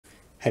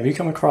Have you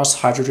come across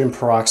hydrogen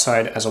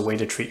peroxide as a way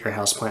to treat your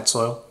houseplant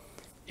soil?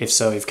 If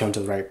so, you've come to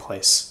the right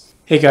place.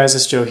 Hey guys,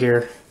 it's Joe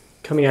here,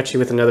 coming at you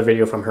with another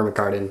video from Hermit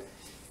Garden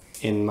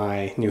in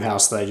my new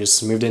house that I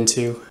just moved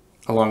into,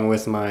 along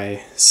with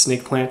my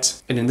snake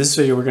plant. And in this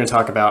video, we're going to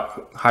talk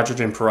about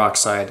hydrogen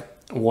peroxide,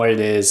 what it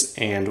is,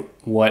 and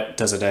what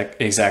does it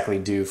exactly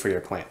do for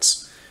your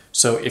plants.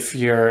 So if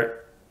you're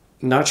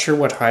not sure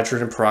what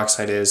hydrogen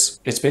peroxide is,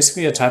 it's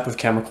basically a type of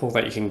chemical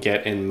that you can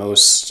get in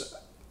most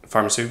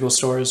pharmaceutical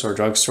stores or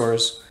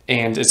drugstores,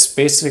 and it's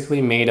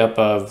basically made up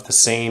of the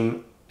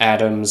same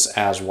atoms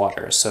as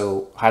water.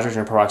 So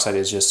hydrogen peroxide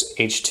is just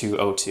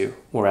H2O2,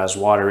 whereas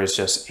water is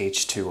just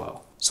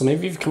H2O. So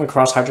maybe you've come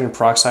across hydrogen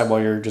peroxide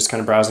while you're just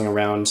kind of browsing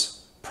around,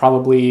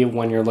 probably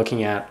when you're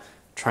looking at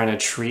trying to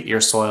treat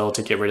your soil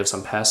to get rid of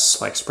some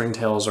pests like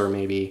springtails or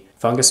maybe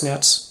fungus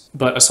gnats.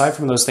 But aside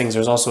from those things,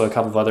 there's also a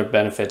couple of other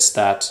benefits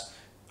that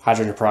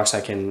hydrogen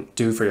peroxide can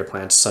do for your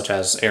plants, such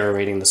as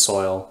aerating the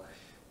soil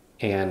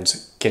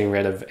and getting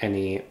rid of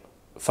any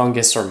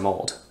fungus or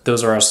mold.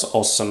 Those are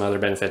also some other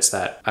benefits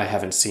that I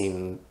haven't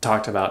seen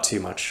talked about too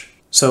much.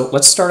 So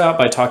let's start out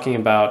by talking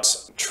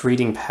about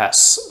treating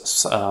pests,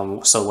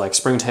 so like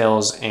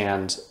springtails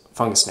and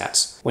fungus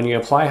gnats. When you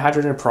apply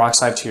hydrogen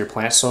peroxide to your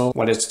plant soil,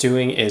 what it's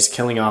doing is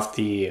killing off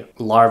the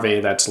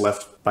larvae that's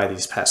left by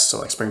these pests. So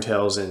like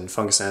springtails and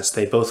fungus gnats,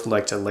 they both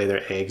like to lay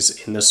their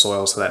eggs in the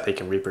soil so that they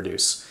can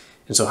reproduce.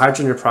 And so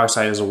hydrogen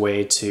peroxide is a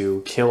way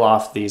to kill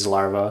off these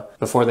larvae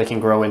before they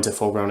can grow into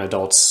full-grown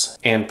adults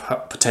and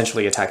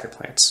potentially attack your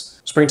plants.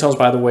 Springtails,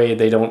 by the way,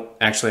 they don't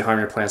actually harm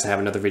your plants. I have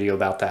another video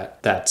about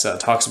that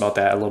talks about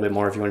that a little bit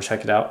more if you want to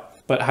check it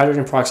out. But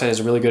hydrogen peroxide is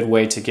a really good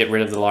way to get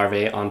rid of the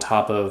larvae, on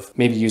top of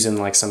maybe using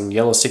like some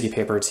yellow sticky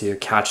paper to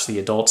catch the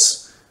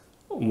adults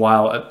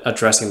while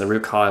addressing the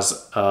root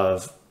cause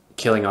of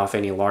killing off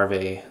any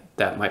larvae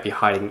that might be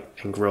hiding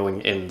and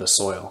growing in the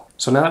soil.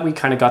 So now that we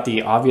kind of got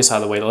the obvious out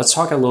of the way, let's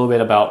talk a little bit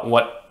about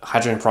what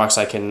hydrogen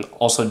peroxide can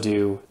also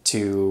do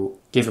to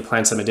give your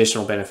plants some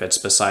additional benefits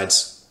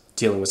besides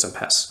dealing with some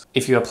pests.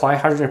 If you apply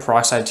hydrogen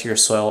peroxide to your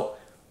soil,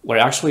 what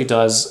it actually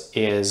does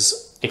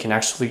is it can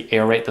actually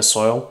aerate the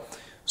soil.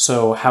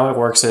 So how it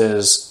works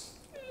is,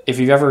 if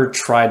you've ever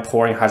tried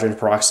pouring hydrogen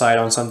peroxide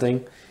on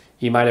something,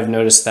 you might have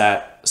noticed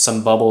that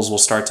some bubbles will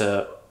start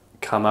to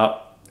come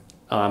up.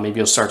 Maybe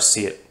you'll start to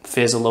see it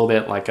fizz a little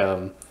bit, like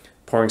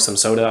pouring some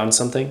soda on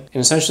something.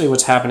 And essentially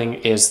what's happening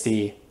is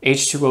the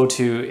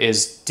H2O2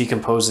 is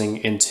decomposing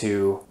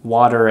into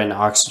water and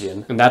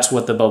oxygen. And that's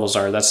what the bubbles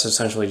are. That's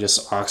essentially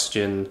just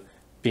oxygen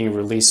being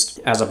released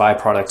as a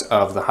byproduct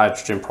of the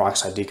hydrogen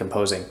peroxide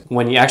decomposing.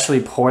 When you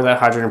actually pour that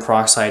hydrogen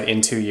peroxide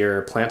into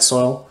your plant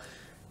soil,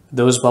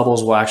 those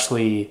bubbles will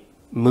actually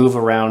move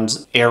around,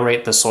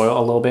 aerate the soil a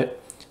little bit.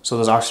 So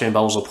those oxygen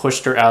bubbles will push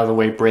dirt out of the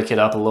way, break it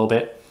up a little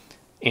bit,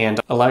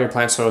 and allow your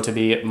plant soil to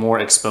be more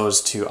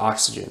exposed to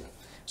oxygen.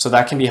 So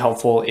that can be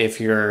helpful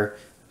if you're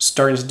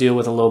starting to deal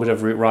with a little bit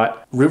of root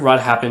rot. Root rot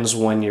happens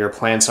when your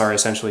plants are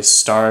essentially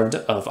starved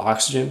of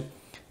oxygen.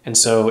 And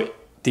so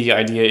the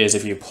idea is,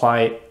 if you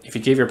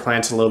give your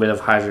plants a little bit of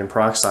hydrogen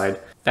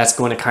peroxide, that's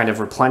going to kind of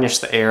replenish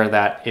the air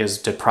that is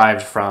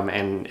deprived from,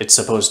 and it's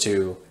supposed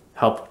to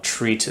help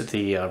treat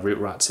the root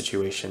rot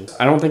situation.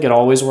 I don't think it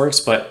always works,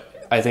 but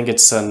I think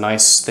it's a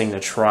nice thing to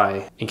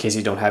try in case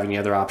you don't have any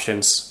other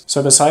options.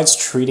 So besides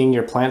treating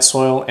your plant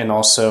soil and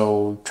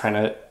also trying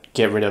to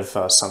get rid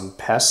of some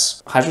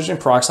pests, hydrogen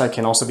peroxide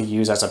can also be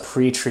used as a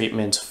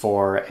pre-treatment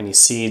for any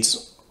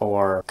seeds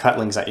or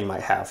cutlings that you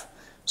might have.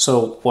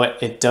 So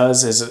what it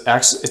does is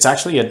it's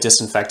actually a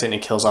disinfectant.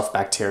 It kills off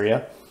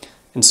bacteria.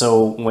 And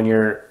so when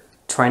you're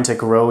trying to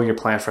grow your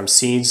plant from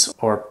seeds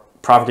or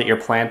propagate your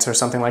plants or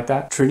something like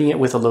that, treating it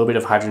with a little bit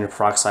of hydrogen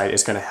peroxide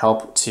is going to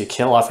help to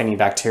kill off any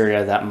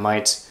bacteria that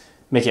might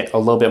make it a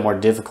little bit more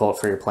difficult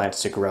for your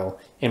plants to grow.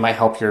 It might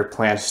help your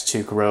plants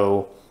to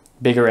grow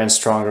bigger and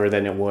stronger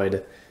than it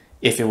would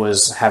if it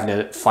was having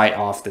to fight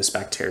off this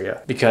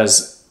bacteria.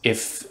 Because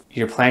if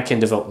your plant can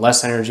devote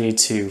less energy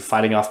to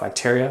fighting off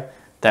bacteria,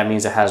 that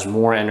means it has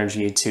more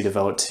energy to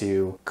devote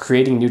to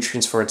creating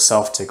nutrients for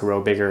itself to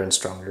grow bigger and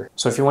stronger.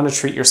 So if you want to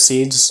treat your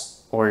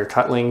seeds or your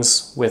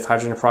cutlings with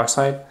hydrogen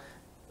peroxide,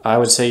 I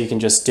would say you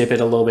can just dip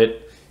it a little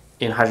bit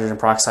in hydrogen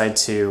peroxide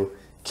to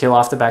kill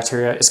off the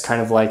bacteria. It's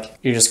kind of like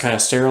you're just kind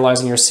of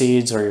sterilizing your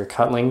seeds or your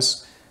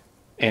cutlings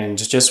and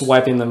just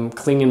wiping them,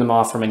 cleaning them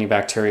off from any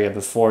bacteria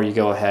before you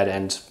go ahead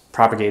and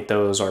propagate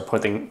those or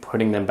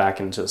putting them back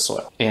into the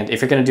soil. And if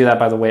you're going to do that,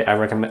 by the way,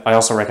 I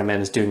also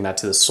recommend doing that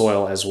to the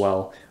soil as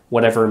well,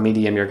 whatever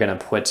medium you're going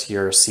to put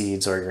your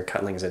seeds or your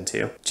cutlings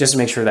into, just to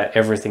make sure that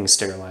everything's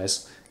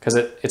sterilized. Because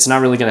it's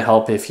not really going to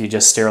help if you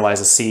just sterilize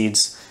the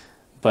seeds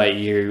but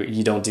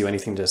you don't do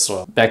anything to the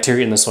soil.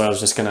 Bacteria in the soil is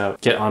just gonna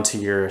get onto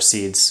your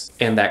seeds,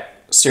 and that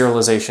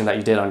sterilization that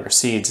you did on your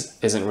seeds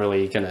isn't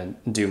really gonna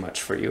do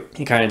much for you.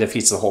 It kind of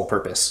defeats the whole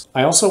purpose.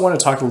 I also want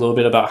to talk a little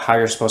bit about how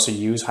you're supposed to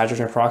use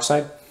hydrogen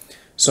peroxide.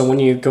 So when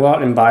you go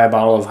out and buy a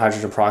bottle of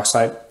hydrogen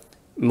peroxide,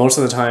 most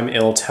of the time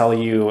it'll tell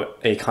you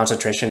a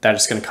concentration that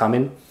it's gonna come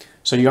in.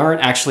 So you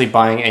aren't actually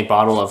buying a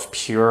bottle of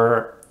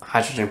pure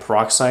hydrogen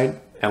peroxide.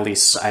 At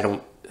least I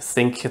don't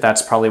think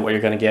that's probably what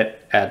you're going to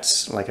get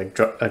at like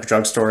a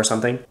drugstore or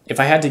something. If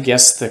I had to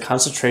guess, the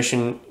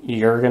concentration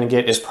you're going to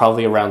get is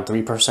probably around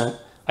 3%.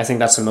 I think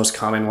that's the most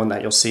common one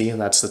that you'll see.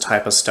 That's the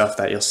type of stuff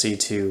that you'll see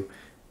to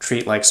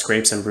treat like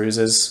scrapes and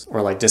bruises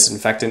or like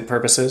disinfectant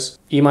purposes.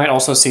 You might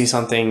also see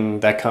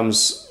something that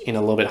comes in a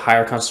little bit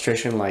higher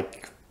concentration,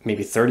 like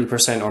maybe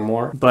 30% or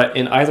more. But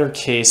in either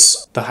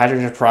case, the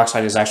hydrogen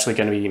peroxide is actually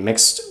going to be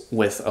mixed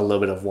with a little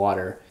bit of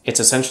water.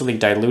 It's essentially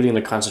diluting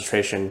the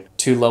concentration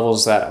to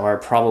levels that are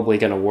probably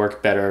going to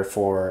work better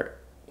for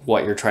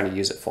what you're trying to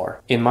use it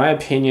for. In my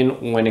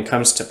opinion, when it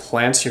comes to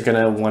plants, you're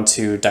going to want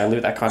to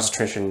dilute that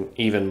concentration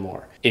even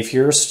more. If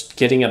you're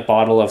getting a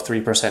bottle of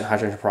 3%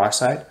 hydrogen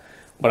peroxide,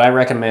 what I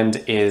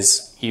recommend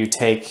is you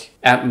take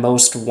at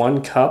most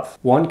 1 cup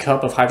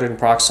of hydrogen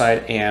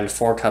peroxide and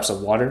 4 cups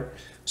of water.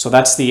 So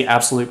that's the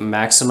absolute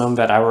maximum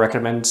that I would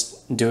recommend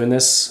doing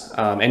this.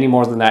 Any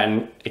more than that,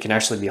 and it can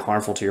actually be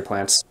harmful to your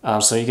plants.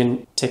 So you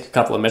can take a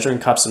couple of measuring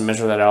cups and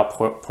measure that out,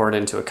 pour it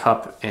into a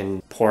cup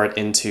and pour it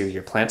into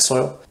your plant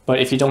soil. But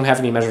if you don't have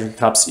any measuring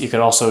cups, you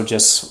could also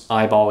just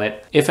eyeball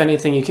it. If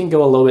anything, you can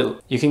go a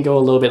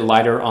little bit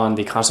lighter on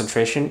the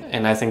concentration,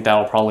 and I think that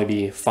will probably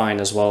be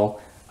fine as well.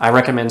 I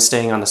recommend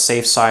staying on the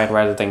safe side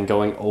rather than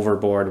going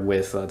overboard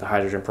with the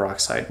hydrogen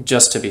peroxide,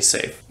 just to be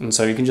safe. And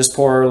so you can just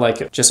pour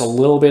like just a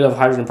little bit of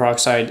hydrogen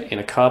peroxide in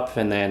a cup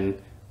and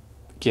then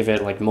give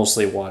it like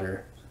mostly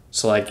water.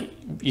 So like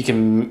you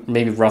can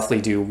maybe roughly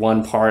do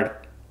 1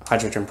 part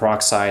hydrogen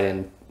peroxide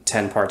and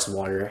 10 parts of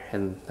water,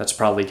 and that's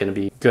probably going to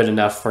be good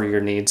enough for your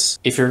needs.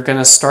 If you're going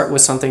to start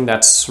with something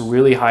that's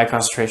really high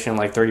concentration,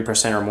 like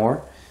 30% or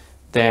more,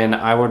 then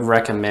I would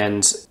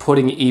recommend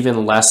putting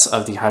even less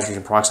of the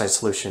hydrogen peroxide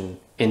solution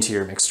into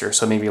your mixture.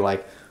 So maybe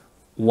like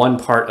 1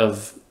 part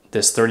of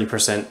this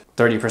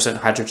 30%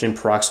 hydrogen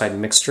peroxide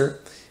mixture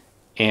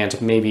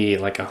and maybe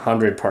like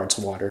 100 parts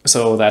water.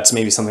 So that's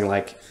maybe something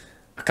like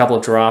a couple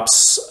of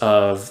drops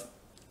of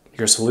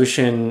your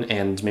solution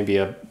and maybe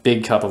a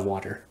big cup of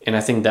water. And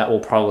I think that will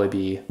probably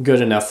be good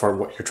enough for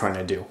what you're trying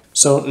to do.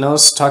 So now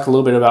let's talk a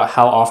little bit about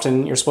how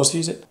often you're supposed to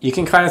use it. You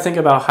can kind of think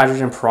about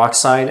hydrogen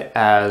peroxide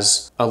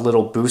as a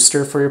little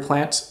booster for your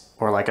plant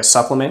or like a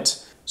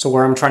supplement. So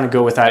where I'm trying to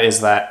go with that is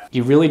that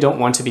you really don't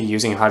want to be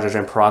using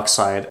hydrogen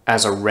peroxide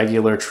as a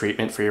regular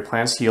treatment for your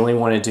plants. You only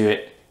want to do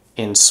it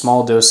in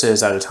small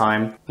doses at a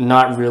time,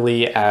 not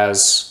really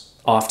as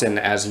often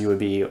as you would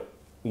be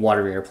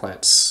watering your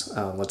plants,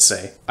 let's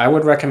say. I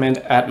would recommend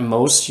at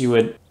most you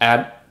would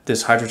add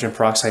this hydrogen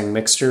peroxide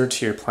mixture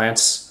to your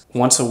plants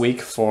once a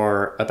week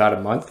for about a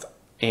month.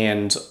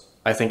 And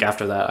I think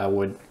after that I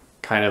would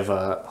kind of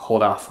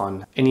hold off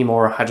on any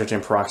more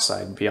hydrogen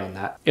peroxide beyond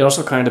that. It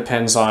also kind of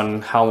depends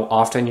on how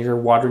often you're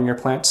watering your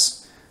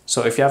plants.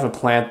 So if you have a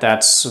plant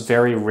that's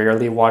very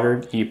rarely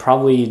watered, you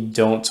probably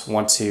don't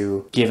want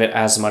to give it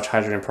as much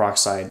hydrogen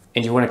peroxide,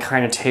 and you want to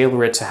kind of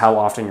tailor it to how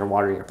often you're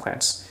watering your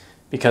plants.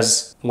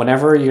 Because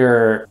whenever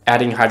you're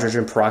adding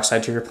hydrogen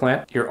peroxide to your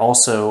plant, you're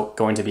also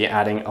going to be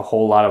adding a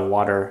whole lot of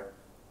water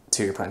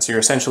to your plants. So you're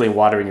essentially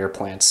watering your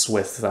plants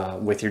with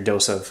your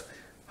dose of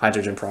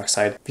hydrogen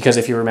peroxide. Because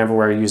if you remember,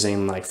 we're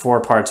using like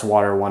 4 parts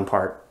water, 1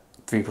 part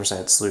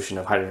 3% solution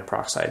of hydrogen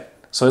peroxide.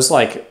 So it's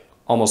like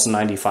almost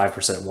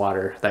 95%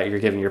 water that you're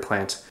giving your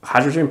plant.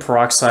 Hydrogen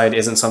peroxide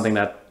isn't something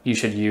that you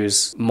should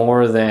use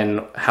more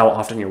than how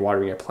often you're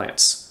watering your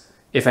plants.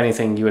 If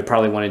anything, you would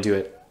probably want to do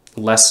it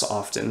less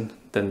often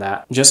than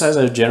that. Just as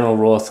a general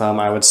rule of thumb,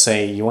 I would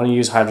say you want to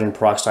use hydrogen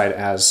peroxide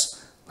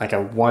as like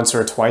a once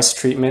or twice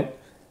treatment,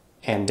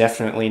 and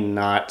definitely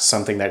not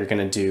something that you're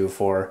going to do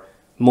for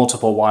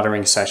multiple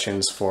watering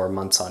sessions for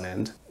months on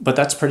end. But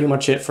that's pretty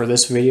much it for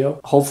this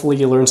video. Hopefully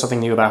you learned something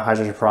new about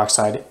hydrogen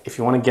peroxide. If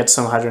you want to get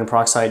some hydrogen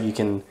peroxide, you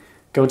can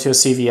go to a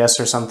CVS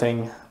or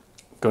something,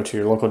 go to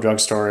your local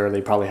drugstore, or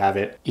they probably have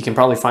it. You can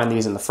probably find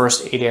these in the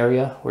first aid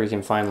area where you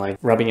can find like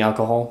rubbing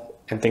alcohol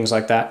and things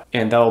like that,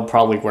 and that will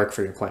probably work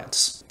for your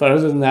plants. But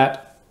other than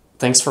that,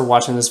 thanks for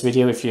watching this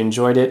video. If you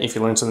enjoyed it, if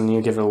you learned something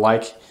new, give it a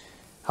like.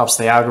 Helps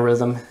the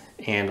algorithm,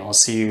 and I'll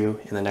see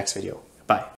you in the next video. Bye.